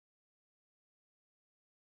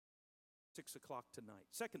6 o'clock tonight.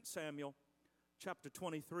 2 Samuel chapter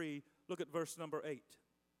 23, look at verse number 8.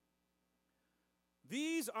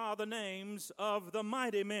 These are the names of the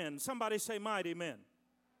mighty men. Somebody say mighty men.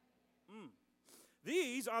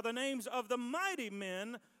 These are the names of the mighty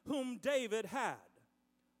men whom David had.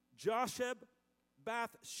 Josheb,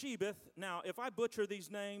 Bathshebeth. Now, if I butcher these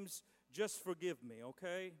names, just forgive me,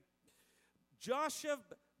 okay? Josheb,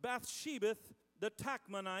 Bathshebeth, the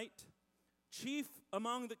Tachmonite, chief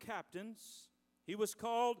among the captains. He was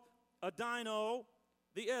called Adino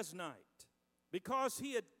the Eznite, because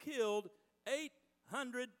he had killed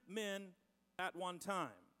 800 men at one time.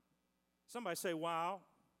 Somebody say, wow.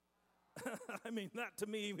 I mean, that to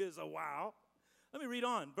me is a wow. Let me read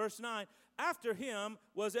on. Verse 9. After him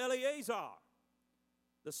was Eleazar,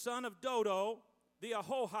 the son of Dodo, the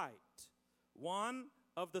Ahohite, one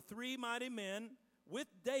of the three mighty men with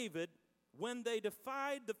David when they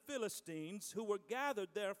defied the Philistines who were gathered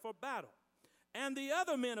there for battle. And the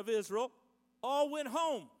other men of Israel all went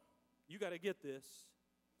home. You got to get this.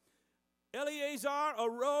 Eleazar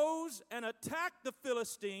arose and attacked the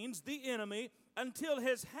Philistines, the enemy, until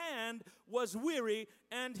his hand was weary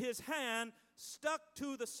and his hand stuck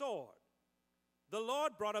to the sword. The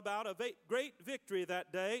Lord brought about a great victory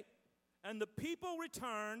that day, and the people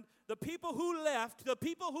returned. The people who left, the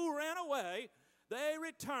people who ran away, they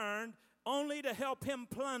returned only to help him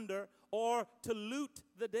plunder or to loot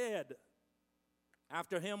the dead.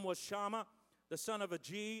 After him was Shammah, the son of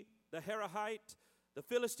Agee, the Herahite. The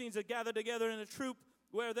Philistines had gathered together in a troop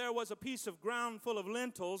where there was a piece of ground full of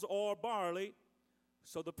lentils or barley.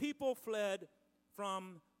 So the people fled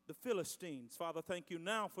from the Philistines. Father, thank you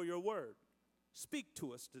now for your word. Speak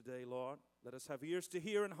to us today, Lord. Let us have ears to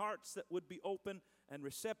hear and hearts that would be open and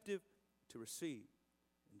receptive to receive.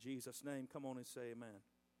 In Jesus' name, come on and say amen.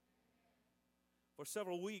 For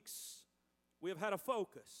several weeks, we have had a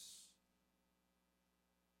focus.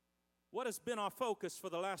 What has been our focus for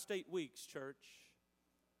the last 8 weeks, church?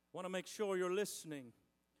 I want to make sure you're listening,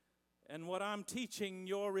 and what I'm teaching,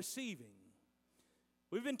 you're receiving.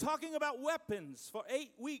 We've been talking about weapons for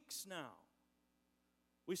 8 weeks now.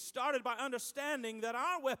 We started by understanding that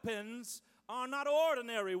our weapons are not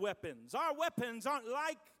ordinary weapons. Our weapons aren't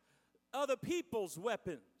like other people's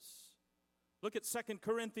weapons. Look at 2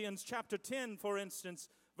 Corinthians chapter 10, for instance,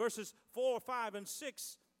 verses 4, 5, and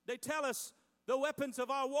 6. They tell us the weapons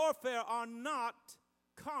of our warfare are not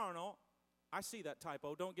carnal. I see that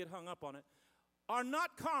typo. Don't get hung up on it. Are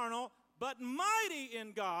not carnal, but mighty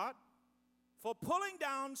in God for pulling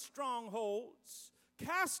down strongholds,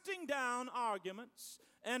 casting down arguments,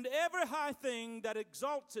 and every high thing that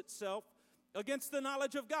exalts itself against the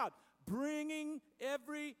knowledge of God, bringing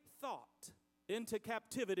every thought into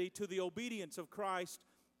captivity to the obedience of Christ,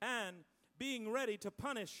 and being ready to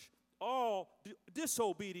punish all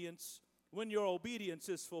disobedience when your obedience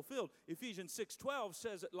is fulfilled. Ephesians 6:12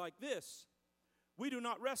 says it like this: we do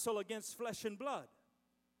not wrestle against flesh and blood.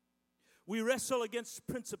 We wrestle against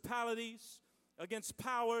principalities, against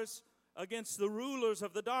powers, against the rulers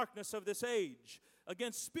of the darkness of this age,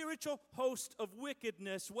 against spiritual hosts of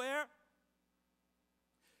wickedness. Where?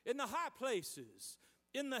 In the high places,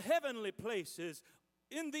 in the heavenly places,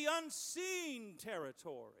 in the unseen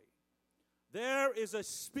territory. There is a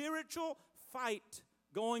spiritual fight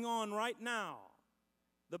going on right now.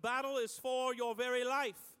 The battle is for your very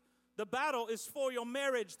life. The battle is for your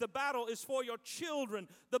marriage. The battle is for your children.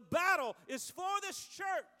 The battle is for this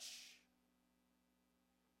church.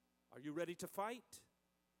 Are you ready to fight?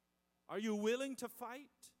 Are you willing to fight?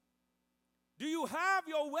 Do you have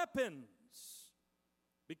your weapons?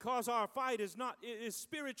 Because our fight is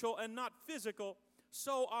spiritual and not physical,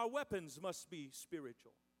 so our weapons must be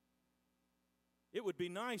spiritual. It would be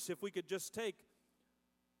nice if we could just take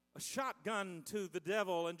a shotgun to the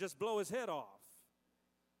devil and just blow his head off.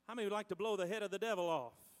 How many would like to blow the head of the devil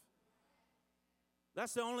off?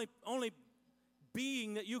 That's the only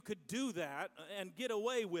being that you could do that and get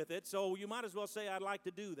away with it, so you might as well say, I'd like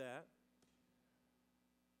to do that.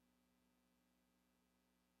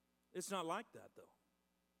 It's not like that, though.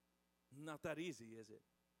 Not that easy, is it?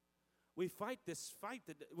 We fight this fight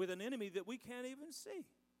with an enemy that we can't even see.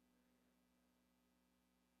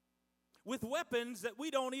 With weapons that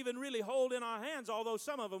we don't even really hold in our hands, although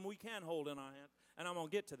some of them we can hold in our hands, and I'm going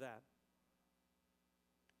to get to that.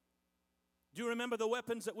 Do you remember the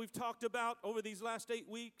weapons that we've talked about over these last 8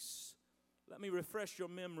 weeks? Let me refresh your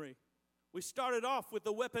memory. We started off with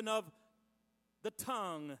the weapon of the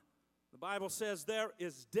tongue. The Bible says there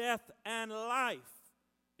is death and life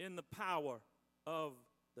in the power of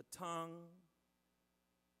the tongue.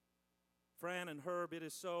 Fran and Herb, it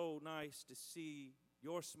is so nice to see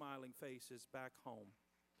your smiling faces back home.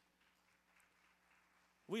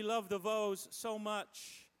 We love the Vos so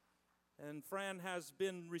much. And Fran has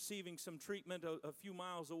been receiving some treatment a few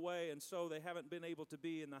miles away, and so they haven't been able to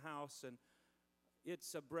be in the house. And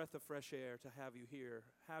it's a breath of fresh air to have you here,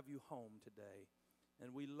 have you home today.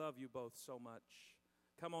 And we love you both so much.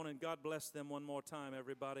 Come on, and God bless them one more time,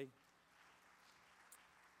 everybody.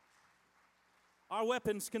 Our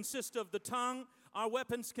weapons consist of the tongue. Our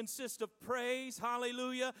weapons consist of praise.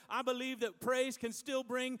 Hallelujah. I believe that praise can still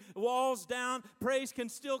bring walls down. Praise can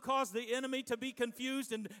still cause the enemy to be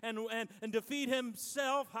confused and defeat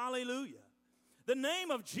himself. Hallelujah. The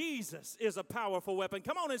name of Jesus is a powerful weapon.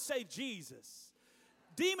 Come on and say Jesus.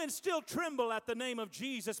 Demons still tremble at the name of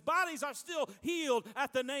Jesus. Bodies are still healed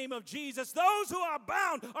at the name of Jesus. Those who are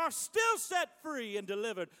bound are still set free and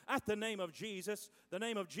delivered at the name of Jesus. The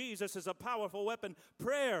name of Jesus is a powerful weapon.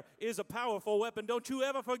 Prayer is a powerful weapon. Don't you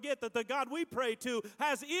ever forget that the God we pray to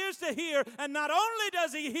has ears to hear, and not only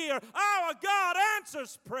does he hear, our God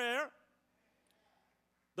answers prayer.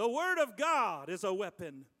 The Word of God is a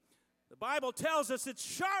weapon. The Bible tells us it's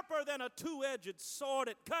sharper than a two-edged sword.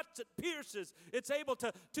 It cuts, it pierces. It's able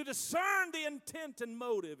to discern the intent and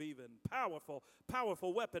motive even. Powerful,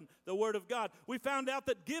 powerful weapon, the Word of God. We found out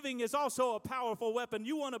that giving is also a powerful weapon.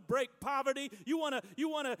 You want to break poverty. You want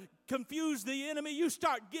to confuse the enemy. You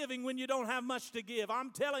start giving when you don't have much to give. I'm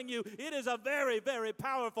telling you, it is a very, very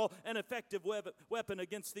powerful and effective weapon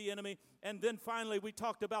against the enemy. And then finally, we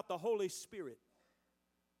talked about the Holy Spirit.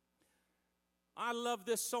 I love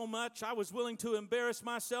this so much, I was willing to embarrass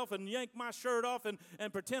myself and yank my shirt off and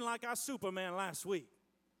pretend like I was Superman last week.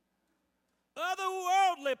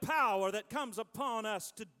 Otherworldly power that comes upon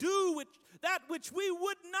us to do that which we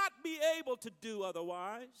would not be able to do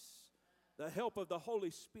otherwise. The help of the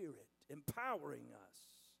Holy Spirit empowering us.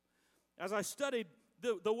 As I studied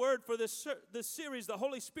the word for this series, the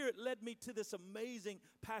Holy Spirit led me to this amazing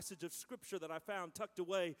passage of Scripture that I found tucked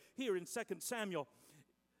away here in 2 Samuel.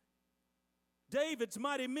 David's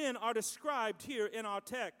mighty men are described here in our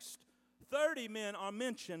text. 30 men are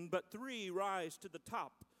mentioned, but 3 rise to the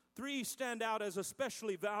top. 3 stand out as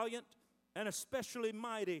especially valiant and especially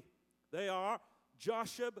mighty. They are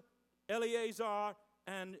Joshua, Eleazar,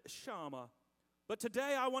 and Shammah. But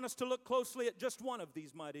today I want us to look closely at just one of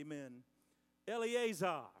these mighty men,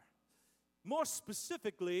 Eleazar. More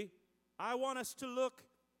specifically, I want us to look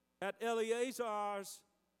at Eleazar's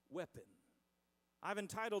weapon. I've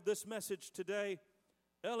entitled this message today,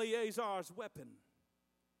 Eleazar's Weapon.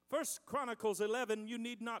 1 Chronicles 11, you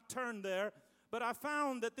need not turn there, but I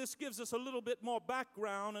found that this gives us a little bit more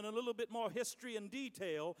background and a little bit more history and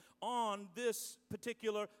detail on this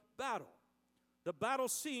particular battle. The battle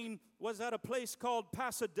scene was at a place called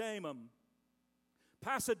Pasadamum.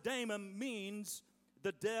 Pasadamum means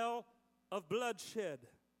the dell of bloodshed.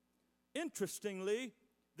 Interestingly,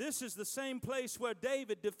 this is the same place where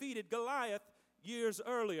David defeated Goliath years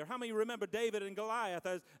earlier. How many remember David and Goliath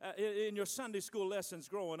in your Sunday school lessons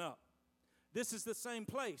growing up? This is the same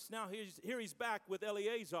place. Now here he's back with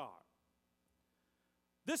Eleazar.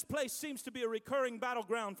 This place seems to be a recurring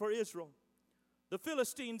battleground for Israel. The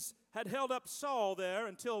Philistines had held up Saul there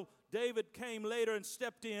until David came later and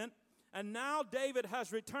stepped in. And now David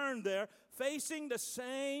has returned there facing the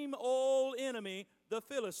same old enemy, the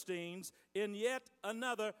Philistines, in yet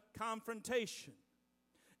another confrontation.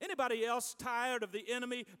 Anybody else tired of the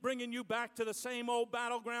enemy bringing you back to the same old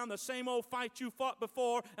battleground, the same old fight you fought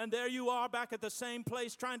before, and there you are back at the same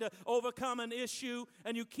place trying to overcome an issue,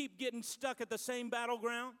 and you keep getting stuck at the same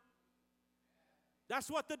battleground? That's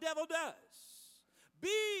what the devil does. Be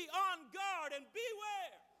on guard and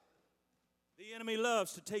beware. The enemy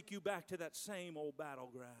loves to take you back to that same old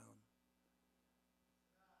battleground.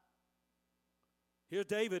 Here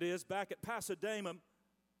David is back at Pasadamum.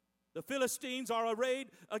 The Philistines are arrayed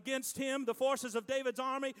against him, the forces of David's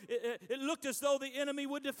army. It looked as though the enemy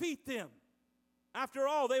would defeat them. After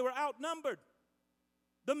all, they were outnumbered.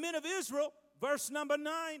 The men of Israel, verse number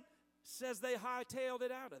 9, says they hightailed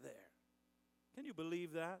it out of there. Can you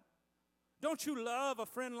believe that? Don't you love a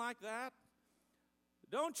friend like that?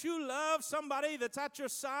 Don't you love somebody that's at your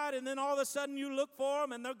side and then all of a sudden you look for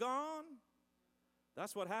them and they're gone?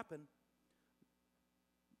 That's what happened.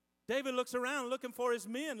 David looks around looking for his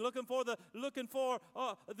men, looking for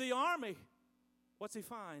the army. What's he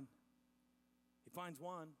find? He finds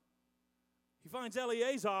one. He finds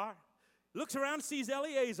Eleazar. Looks around, sees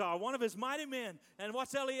Eleazar, one of his mighty men. And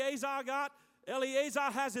what's Eleazar got?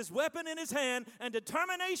 Eleazar has his weapon in his hand and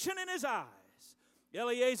determination in his eyes.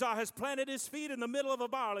 Eleazar has planted his feet in the middle of a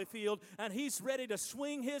barley field, and he's ready to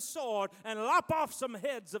swing his sword and lop off some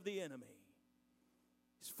heads of the enemy.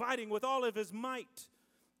 He's fighting with all of his might.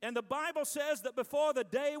 And the Bible says that before the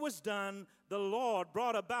day was done, the Lord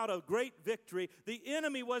brought about a great victory. The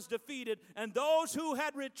enemy was defeated, and those who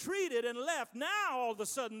had retreated and left, now all of a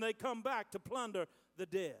sudden they come back to plunder the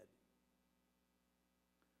dead.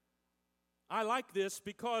 I like this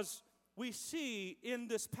because we see in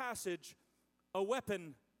this passage a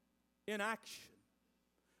weapon in action.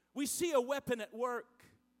 We see a weapon at work.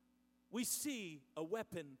 We see a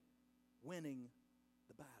weapon winning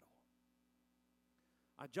the battle.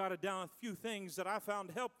 I jotted down a few things that I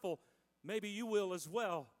found helpful. Maybe you will as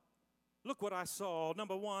well. Look what I saw.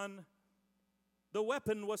 Number one, the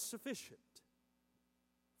weapon was sufficient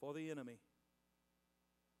for the enemy.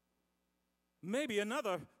 Maybe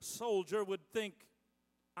another soldier would think,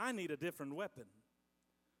 I need a different weapon.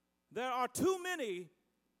 There are too many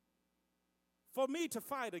for me to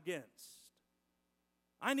fight against.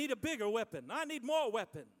 I need a bigger weapon. I need more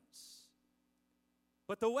weapons.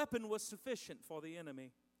 But the weapon was sufficient for the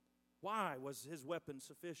enemy. Why was his weapon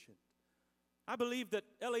sufficient? I believe that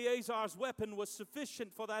Eleazar's weapon was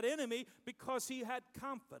sufficient for that enemy because he had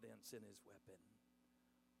confidence in his weapon.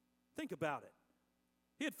 Think about it.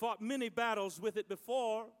 He had fought many battles with it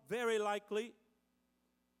before, very likely.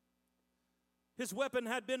 His weapon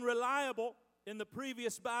had been reliable in the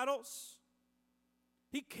previous battles.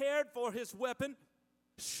 He cared for his weapon,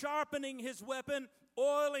 sharpening his weapon,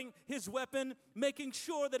 oiling his weapon, making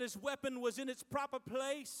sure that his weapon was in its proper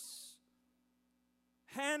place,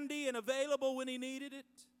 handy and available when he needed it.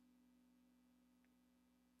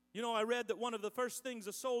 You know, I read that one of the first things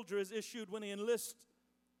a soldier is issued when he enlists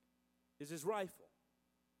is his rifle.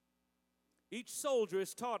 Each soldier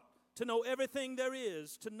is taught to know everything there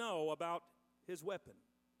is to know about his weapon.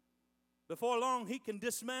 Before long, he can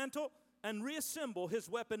dismantle and reassemble his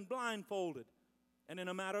weapon blindfolded and in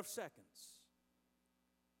a matter of seconds.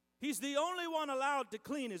 He's the only one allowed to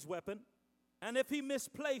clean his weapon, and if he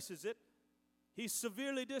misplaces it, he's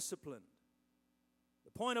severely disciplined.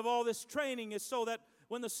 The point of all this training is so that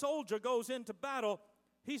when the soldier goes into battle,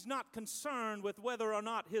 he's not concerned with whether or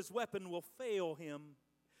not his weapon will fail him.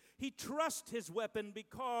 He trusts his weapon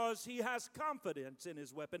because he has confidence in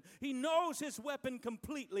his weapon. He knows his weapon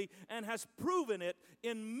completely and has proven it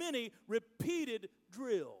in many repeated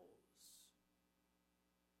drills.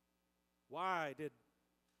 Why did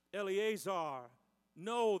Eleazar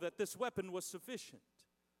know that this weapon was sufficient?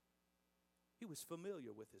 He was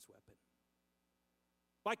familiar with his weapon.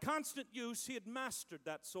 By constant use, he had mastered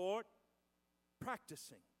that sword,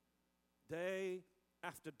 practicing day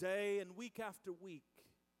after day and week after week.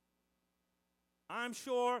 I'm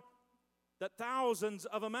sure that thousands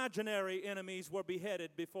of imaginary enemies were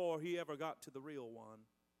beheaded before he ever got to the real one.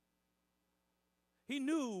 He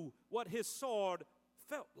knew what his sword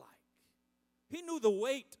felt like. He knew the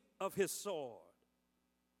weight of his sword.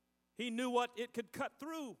 He knew what it could cut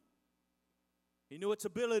through. He knew its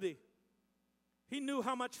ability. He knew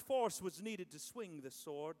how much force was needed to swing this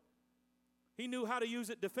sword. He knew how to use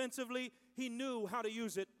it defensively. He knew how to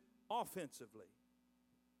use it offensively.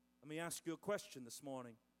 Let me ask you a question this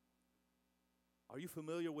morning. Are you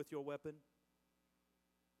familiar with your weapon?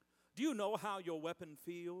 Do you know how your weapon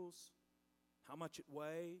feels? How much it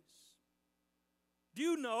weighs? Do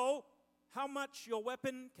you know how much your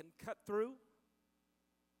weapon can cut through?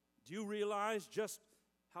 Do you realize just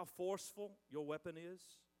how forceful your weapon is?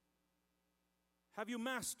 Have you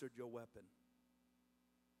mastered your weapon?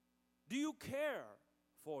 Do you care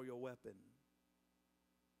for your weapon?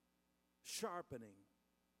 Sharpening.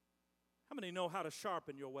 How many know how to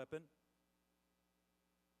sharpen your weapon?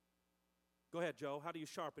 Go ahead, Joe. How do you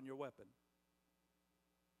sharpen your weapon?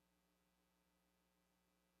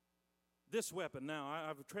 This weapon now,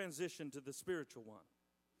 I've transitioned to the spiritual one.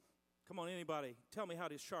 Come on, anybody, tell me how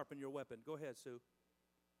to sharpen your weapon. Go ahead, Sue.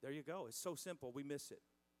 There you go. It's so simple, we miss it.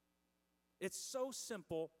 It's so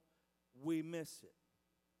simple, we miss it.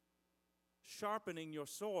 Sharpening your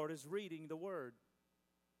sword is reading the Word.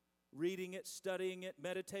 Reading it, studying it,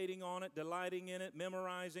 meditating on it, delighting in it,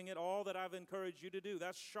 memorizing it, all that I've encouraged you to do.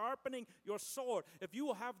 That's sharpening your sword. If you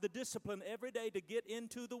will have the discipline every day to get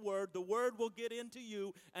into the Word will get into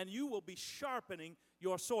you, and you will be sharpening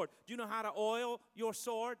your sword. Do you know how to oil your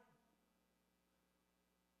sword?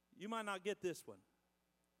 You might not get this one.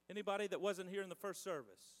 Anybody that wasn't here in the first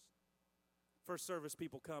service? First service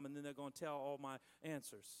people come, and then they're going to tell all my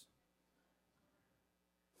answers.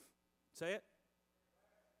 Say it.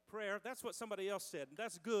 Prayer, that's what somebody else said.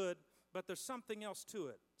 That's good, but there's something else to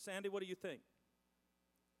it. Sandy, what do you think?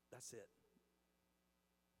 That's it.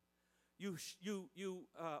 You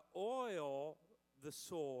oil the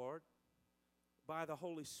sword by the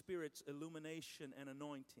Holy Spirit's illumination and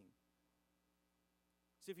anointing.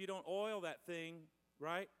 See, if you don't oil that thing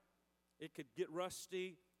right? It could get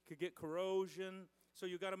rusty, could get corrosion. So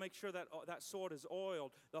you got to make sure that that sword is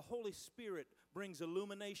oiled. The Holy Spirit brings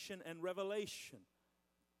illumination and revelation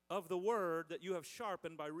of the word that you have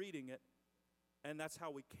sharpened by reading it. And that's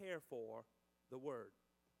how we care for the word.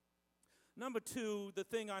 Number two, the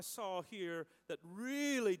thing I saw here that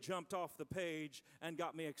really jumped off the page and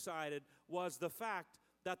got me excited was the fact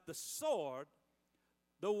that the sword,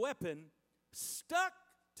 the weapon, stuck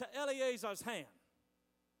to Eleazar's hand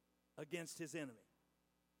against his enemy.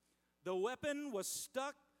 The weapon was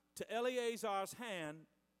stuck to Eleazar's hand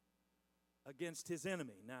against his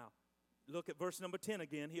enemy. Now, look at verse number 10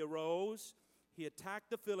 again. He arose, he attacked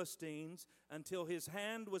the Philistines until his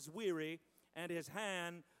hand was weary and his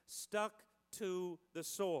hand stuck to the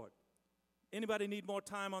sword. Anybody need more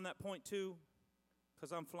time on that point too?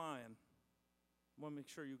 Because I'm flying. I want to make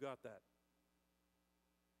sure you got that.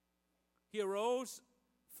 He arose,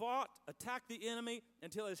 fought, attacked the enemy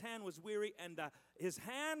until his hand was weary, and his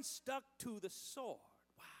hand stuck to the sword.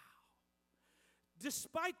 Wow.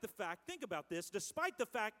 Despite the fact, think about this, despite the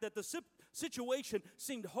fact that the situation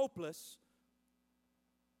seemed hopeless,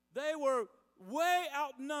 they were way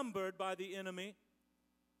outnumbered by the enemy.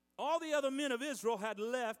 All the other men of Israel had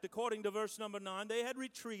left, according to verse number 9. They had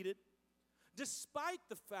retreated, despite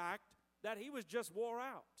the fact that he was just wore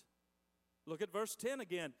out. Look at verse 10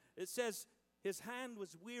 again. It says, his hand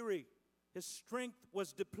was weary. His strength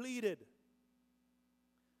was depleted.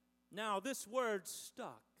 Now, this word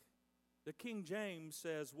stuck. The King James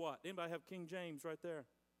says what? Anybody have King James right there?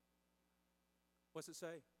 What's it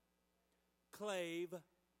say? Clave.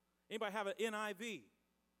 Anybody have an NIV?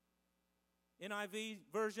 NIV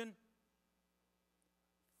version?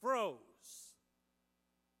 Froze.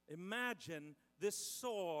 Imagine this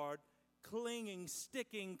sword clinging,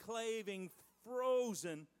 sticking, claving,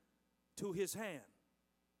 frozen to his hand.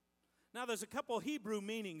 Now, there's a couple Hebrew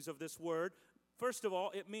meanings of this word. First of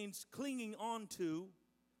all, it means clinging onto,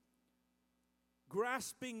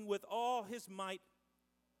 grasping with all his might.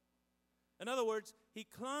 In other words, he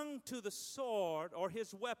clung to the sword or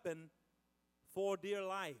his weapon for dear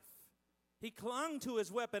life. He clung to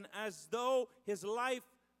his weapon as though his life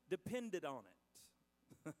depended on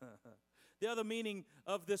it. The other meaning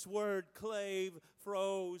of this word, clave,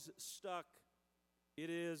 froze, stuck, it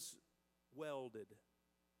is welded.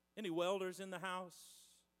 Any welders in the house?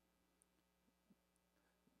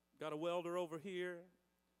 Got a welder over here?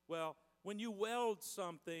 Well, when you weld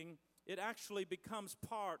something, it actually becomes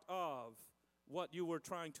part of what you were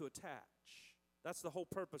trying to attach. That's the whole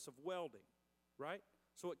purpose of welding, right?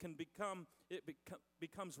 So it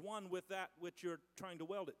becomes one with that which you're trying to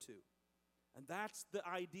weld it to. And that's the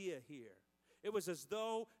idea here. It was as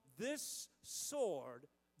though this sword,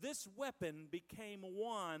 this weapon became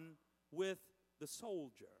one with the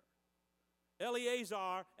soldier.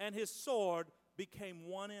 Eleazar and his sword became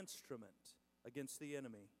one instrument against the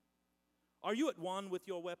enemy. Are you at one with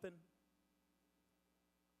your weapon?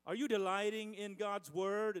 Are you delighting in God's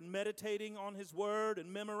word and meditating on his word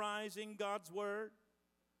and memorizing God's word?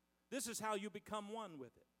 This is how you become one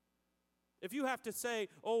with it. If you have to say,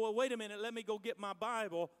 oh, well, wait a minute, let me go get my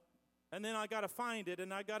Bible, and then I got to find it,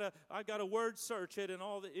 and I got to word search it and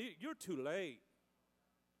all that, you're too late.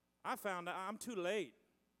 I found out I'm too late.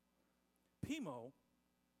 Pimo,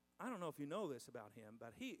 I don't know if you know this about him,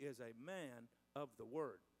 but he is a man of the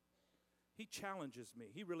word. He challenges me.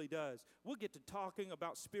 He really does. We'll get to talking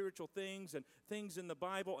about spiritual things and things in the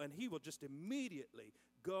Bible, and he will just immediately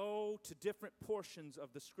go to different portions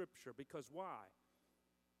of the Scripture. Because why?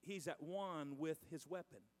 He's at one with his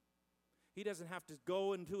weapon. He doesn't have to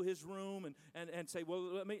go into his room and say, well,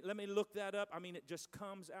 let me look that up. I mean, it just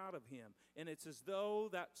comes out of him. And it's as though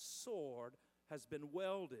that sword has been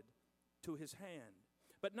welded to his hand.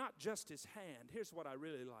 But not just his hand. Here's what I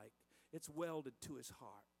really like. It's welded to his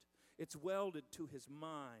heart. It's welded to his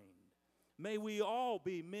mind. May we all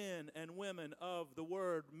be men and women of the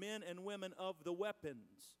word, men and women of the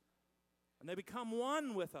weapons. And they become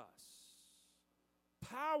one with us.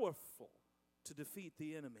 Powerful to defeat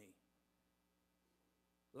the enemy.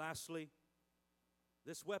 Lastly,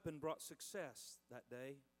 this weapon brought success that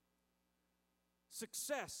day.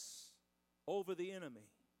 Success over the enemy.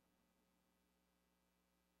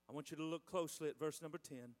 I want you to look closely at verse number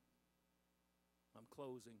 10. I'm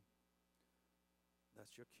closing.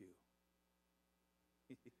 That's your cue.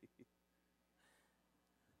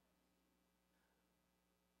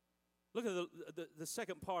 Look at the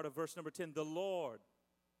second part of verse number 10. The Lord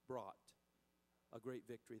brought a great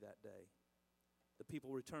victory that day. The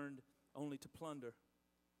people returned only to plunder.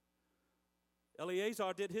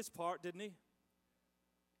 Eleazar did his part, didn't he?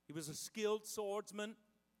 He was a skilled swordsman,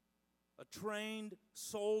 a trained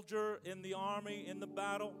soldier in the army, in the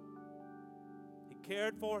battle. He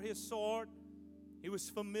cared for his sword. He was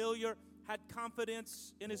familiar, had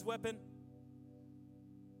confidence in his weapon.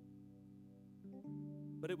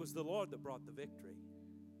 But it was the Lord that brought the victory.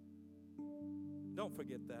 Don't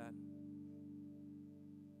forget that.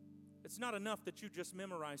 It's not enough that you just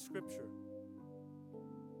memorize Scripture.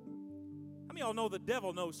 How many of y'all know the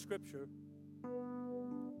devil knows Scripture?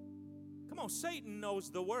 Come on, Satan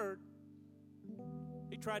knows the Word.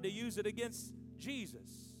 He tried to use it against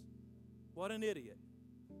Jesus. What an idiot.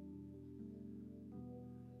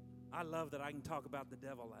 I love that I can talk about the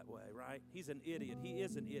devil that way, right? He's an idiot. He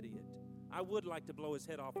is an idiot. I would like to blow his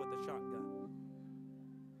head off with a shotgun.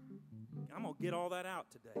 I'm going to get all that out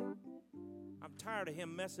today. I'm tired of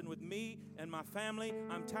him messing with me and my family.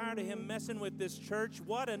 I'm tired of him messing with this church.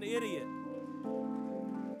 What an idiot.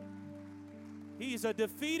 He's a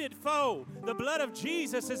defeated foe. The blood of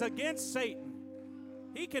Jesus is against Satan.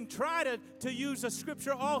 He can try to use a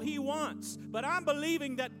scripture all he wants, but I'm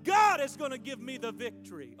believing that God is going to give me the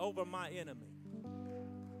victory over my enemy.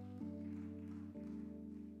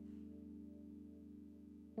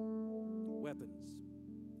 Weapons.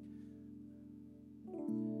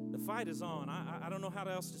 The fight is on. I don't know how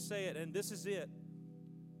else to say it, and this is it.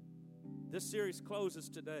 This series closes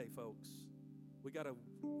today, folks. We got a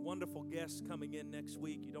wonderful guest coming in next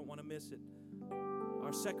week. You don't want to miss it.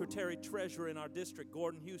 Our secretary treasurer in our district,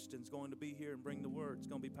 Gordon Houston, is going to be here and bring the word. It's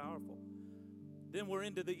going to be powerful. Then we're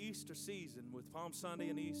into the Easter season with Palm Sunday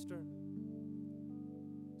and Easter.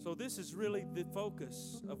 So this is really the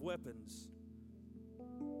focus of weapons.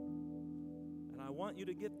 And I want you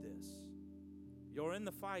to get this. You're in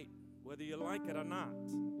the fight, whether you like it or not.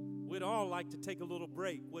 We'd all like to take a little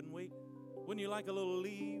break, wouldn't we? Wouldn't you like a little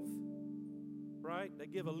leave? Right? They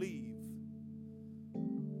give a leave.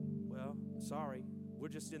 Well, sorry. We're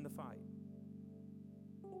just in the fight.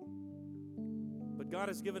 But God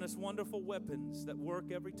has given us wonderful weapons that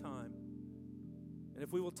work every time. And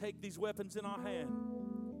if we will take these weapons in our hand,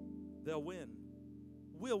 they'll win.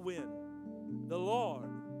 We'll win. The Lord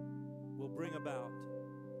will bring about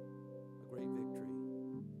a great victory.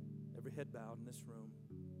 Every head bowed in this room.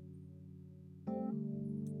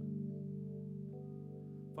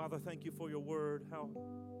 Father, thank you for your word. How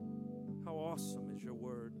awesome is your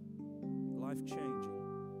word. Life-changing.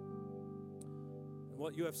 And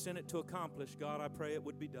what you have sent it to accomplish, God, I pray it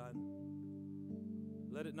would be done.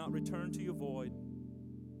 Let it not return to you void.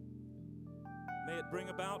 May it bring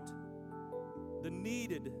about the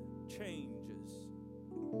needed changes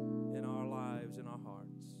in our lives, in our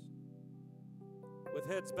hearts. With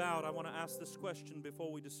heads bowed, I want to ask this question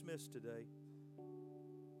before we dismiss today.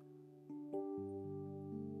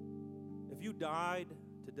 If you died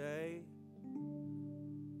today,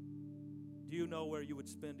 do you know where you would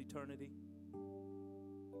spend eternity?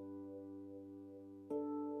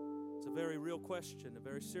 It's a very real question, a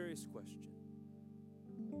very serious question.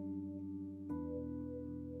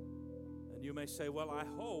 And you may say, well, I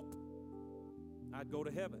hope I'd go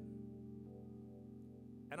to heaven.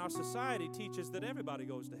 And our society teaches that everybody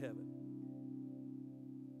goes to heaven.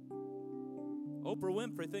 Oprah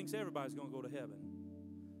Winfrey thinks everybody's going to go to heaven.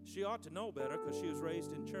 She ought to know better because she was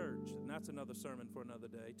raised in church. And that's another sermon for another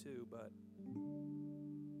day too, but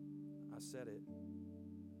I said it.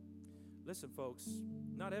 Listen, folks,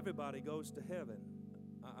 not everybody goes to heaven.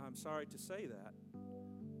 I'm sorry to say that,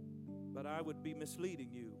 but I would be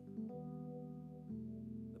misleading you.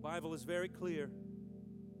 The Bible is very clear.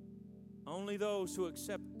 Only those who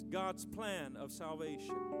accept God's plan of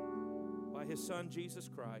salvation by His Son, Jesus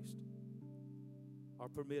Christ, are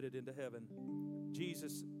permitted into heaven.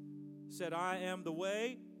 Jesus said, I am the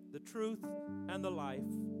way, the truth, and the life.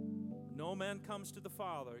 No man comes to the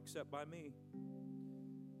Father except by me.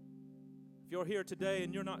 If you're here today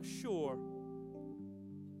and you're not sure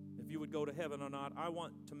if you would go to heaven or not, I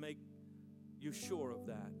want to make you sure of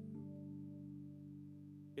that.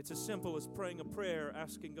 It's as simple as praying a prayer,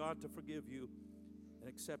 asking God to forgive you, and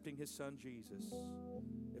accepting His Son, Jesus.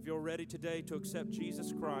 If you're ready today to accept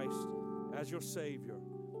Jesus Christ as your Savior,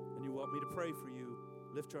 and you want me to pray for you,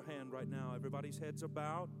 lift your hand right now. Everybody's heads are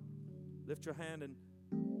bowed. Lift your hand and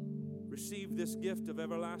receive this gift of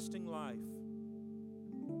everlasting life.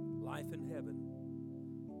 Life in heaven.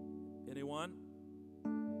 Anyone?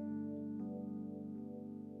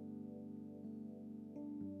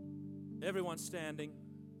 Everyone standing.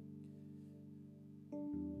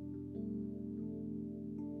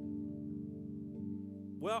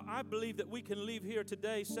 Well, I believe that we can leave here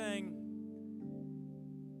today saying,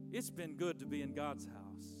 it's been good to be in God's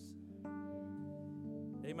house.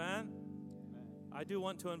 Amen? I do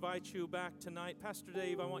want to invite you back tonight. Pastor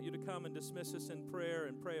Dave, I want you to come and dismiss us in prayer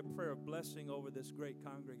and pray a prayer of blessing over this great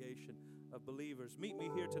congregation of believers. Meet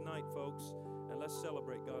me here tonight, folks, and let's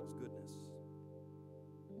celebrate God's goodness.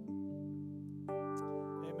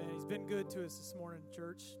 Amen. He's been good to us this morning,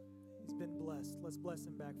 church. He's been blessed. Let's bless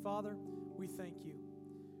him back. Father, we thank you.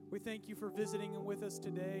 We thank you for visiting with us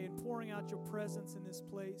today and pouring out your presence in this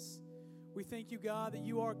place. We thank you, God, that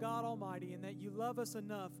you are God Almighty and that you love us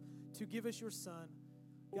enough to give us your Son.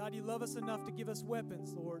 God, you love us enough to give us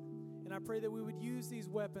weapons, Lord. And I pray that we would use these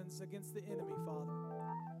weapons against the enemy, Father.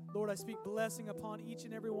 Lord, I speak blessing upon each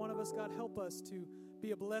and every one of us. God, help us to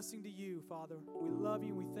be a blessing to you, Father. We love you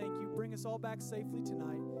and we thank you. Bring us all back safely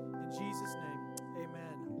tonight. In Jesus' name.